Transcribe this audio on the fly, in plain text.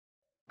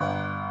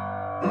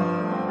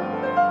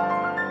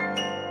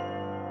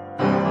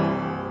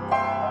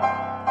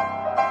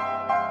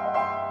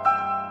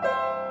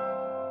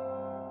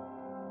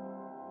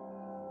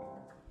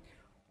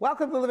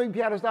Welcome to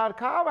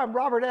livingpianos.com. I'm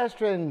Robert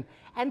Estrin,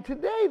 and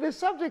today the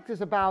subject is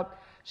about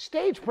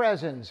stage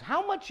presence,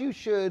 how much you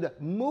should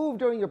move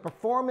during your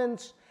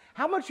performance,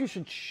 how much you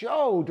should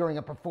show during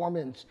a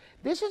performance.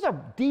 This is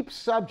a deep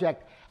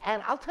subject,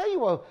 and I'll tell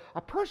you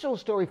a personal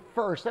story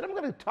first, then I'm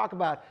going to talk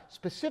about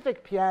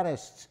specific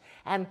pianists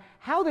and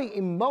how they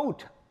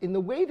emote in the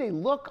way they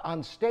look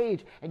on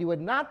stage, and you would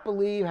not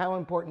believe how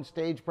important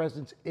stage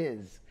presence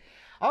is.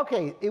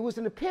 Okay, it was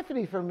an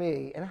epiphany for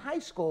me. In high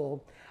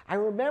school, I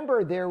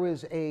remember there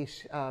was a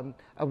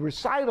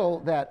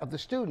recital of the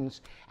students,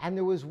 and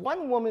there was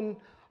one woman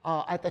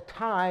at the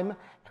time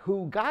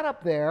who got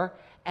up there,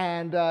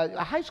 and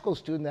a high school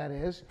student that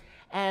is,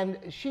 and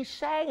she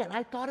sang, and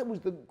I thought it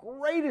was the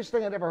greatest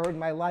thing I'd ever heard in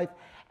my life,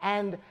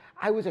 and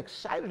I was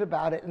excited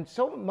about it, and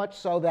so much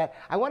so that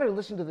I wanted to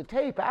listen to the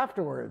tape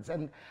afterwards,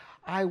 and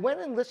I went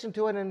and listened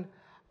to it, and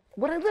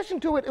when I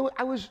listened to it,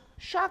 I was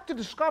shocked to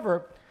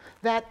discover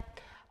that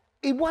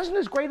it wasn't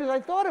as great as I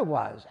thought it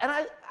was. And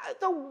I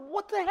thought,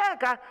 what the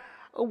heck?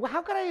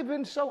 How could I have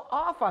been so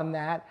off on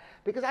that?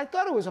 Because I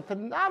thought it was a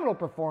phenomenal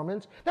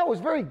performance. That was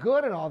very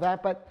good and all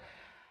that,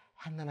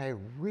 and then I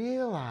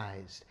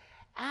realized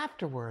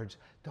afterwards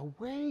the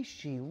way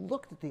she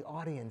looked at the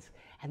audience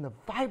and the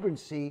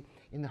vibrancy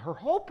in her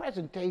whole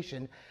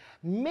presentation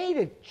made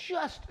it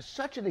just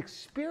such an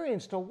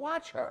experience to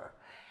watch her.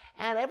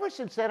 And ever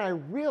since then, I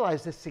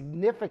realized the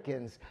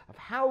significance of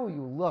how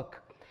you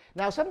look.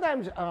 Now,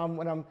 sometimes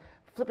when I'm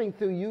flipping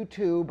through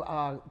YouTube,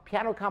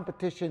 piano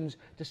competitions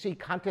to see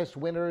contest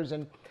winners,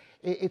 and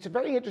it's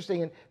very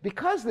interesting. And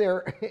because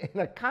they're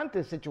in a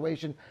contest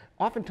situation,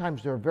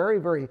 oftentimes they're very,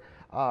 very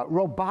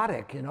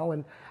robotic, you know.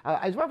 And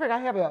as a matter of fact, I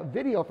have a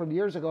video from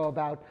years ago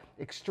about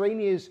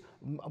extraneous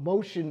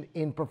motion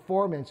in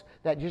performance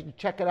that you should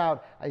check it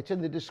out. It's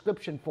in the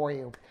description for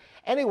you.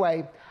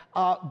 Anyway,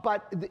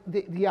 but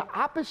the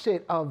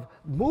opposite of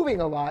moving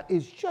a lot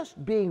is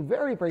just being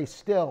very, very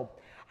still.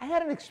 I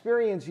had an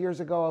experience years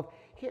ago of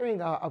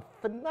hearing a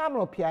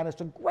phenomenal pianist,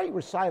 a great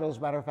recital, as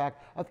a matter of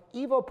fact, of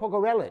Ivo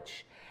Pogorelic.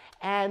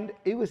 And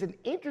it was an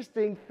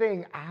interesting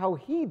thing how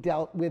he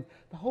dealt with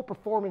the whole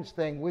performance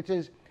thing, which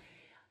is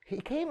he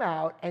came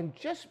out, and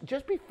just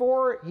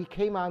before he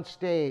came on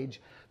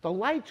stage, the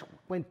lights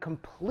went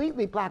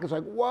completely black. It was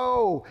like,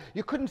 whoa,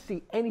 you couldn't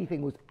see anything.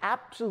 It was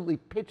absolutely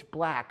pitch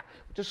black.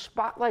 Just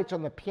spotlights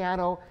on the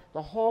piano.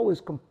 The hall was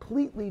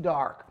completely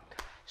dark.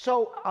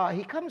 So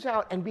he comes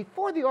out, and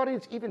before the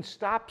audience even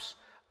stops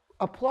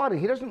applauding,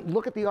 he doesn't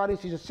look at the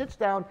audience, he just sits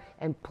down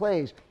and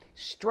plays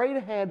straight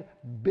ahead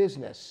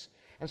business.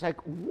 And it's like,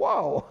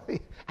 whoa, I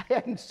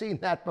hadn't seen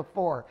that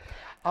before.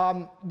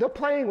 The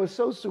playing was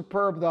so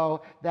superb,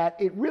 though, that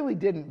it really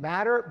didn't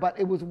matter, but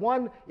it was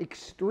one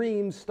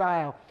extreme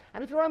style.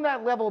 And if you're on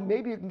that level,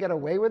 maybe you can get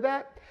away with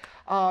that.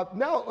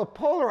 Now, a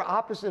polar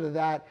opposite of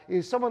that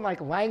is someone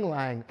like Lang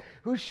Lang,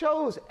 who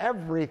shows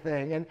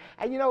everything. And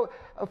you know,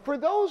 for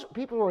those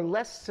people who are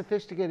less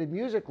sophisticated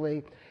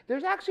musically,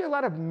 there's actually a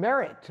lot of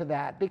merit to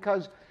that,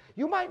 because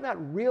you might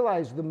not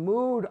realize the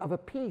mood of a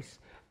piece,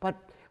 but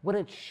when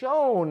it's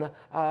shown,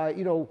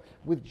 you know,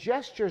 with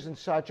gestures and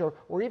such,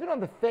 or even on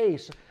the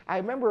face. I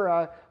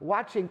remember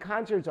watching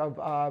concerts of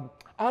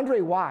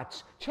Andre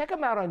Watts. Check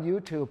him out on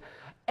YouTube.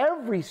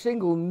 Every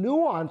single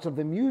nuance of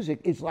the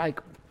music is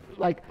like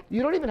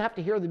you don't even have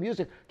to hear the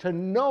music to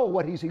know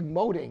what he's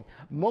emoting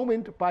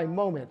moment by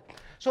moment.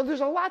 So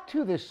there's a lot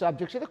to this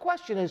subject. So the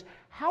question is,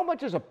 how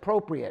much is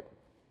appropriate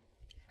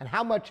and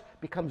how much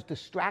becomes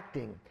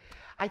distracting?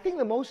 I think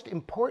the most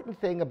important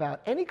thing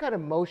about any kind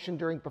of motion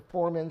during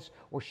performance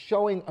or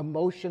showing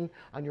emotion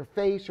on your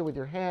face or with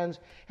your hands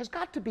has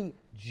got to be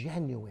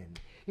genuine.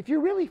 If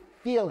you really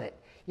feel it,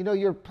 you know,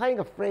 you're playing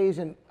a phrase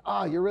and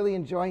you're really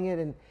enjoying it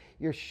and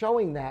you're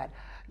showing that,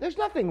 there's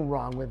nothing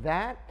wrong with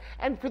that.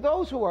 And for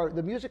those who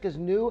the music is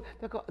new,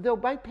 they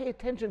might pay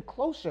attention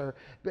closer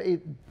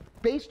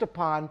based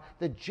upon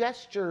the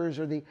gestures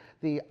or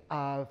the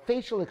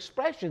facial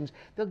expressions.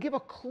 They'll give a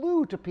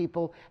clue to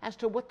people as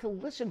to what to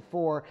listen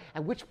for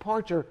and which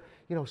parts are,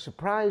 you know,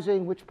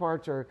 surprising, which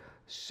parts are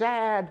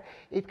sad.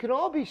 It can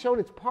all be shown.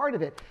 It's part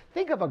of it.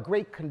 Think of a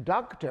great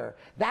conductor.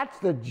 That's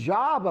the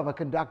job of a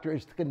conductor,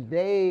 is to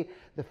convey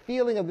the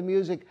feeling of the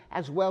music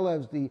as well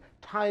as the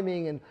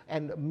timing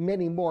and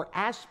many more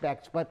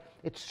aspects. But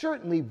it's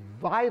certainly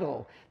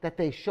vital that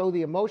they show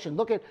the emotion.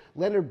 Look at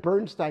Leonard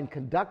Bernstein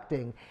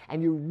conducting,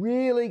 and you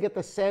really get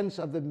the sense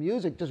of the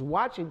music just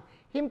watching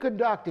him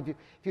conduct. If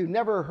you've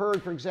never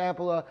heard, for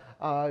example,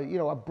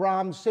 a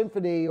Brahms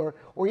symphony, or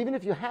even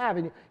if you have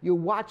and you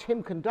watch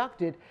him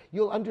conduct it,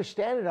 you'll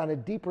understand it on a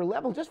deeper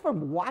level just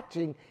from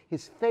watching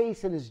his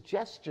face and his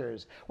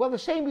gestures. Well, the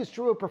same is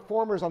true of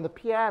performers on the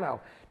piano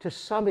to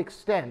some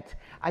extent.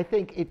 I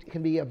think it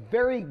can be a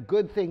very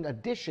good thing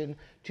addition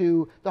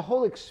to the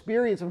whole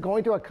experience of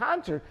going to a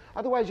concert.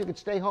 Otherwise, you could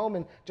stay home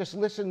and just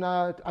listen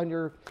on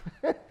your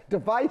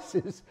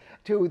devices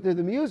to the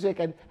music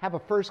and have a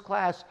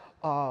first-class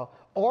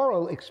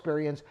oral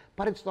experience,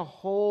 but it's the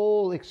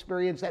whole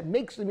experience that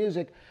makes the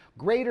music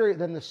greater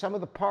than the sum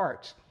of the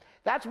parts.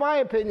 That's my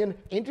opinion.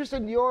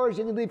 Interested in yours,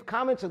 you can leave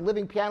comments at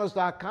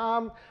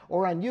livingpianos.com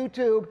or on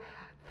YouTube.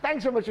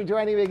 Thanks so much for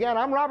joining me again.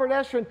 I'm Robert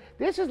Estrin.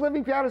 This is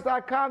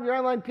livingpianos.com, your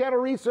online piano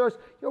resource.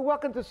 You're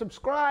welcome to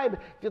subscribe.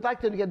 If you'd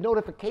like to get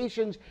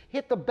notifications,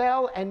 hit the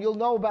bell and you'll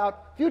know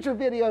about future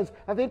videos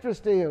of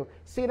interest to you.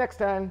 See you next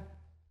time.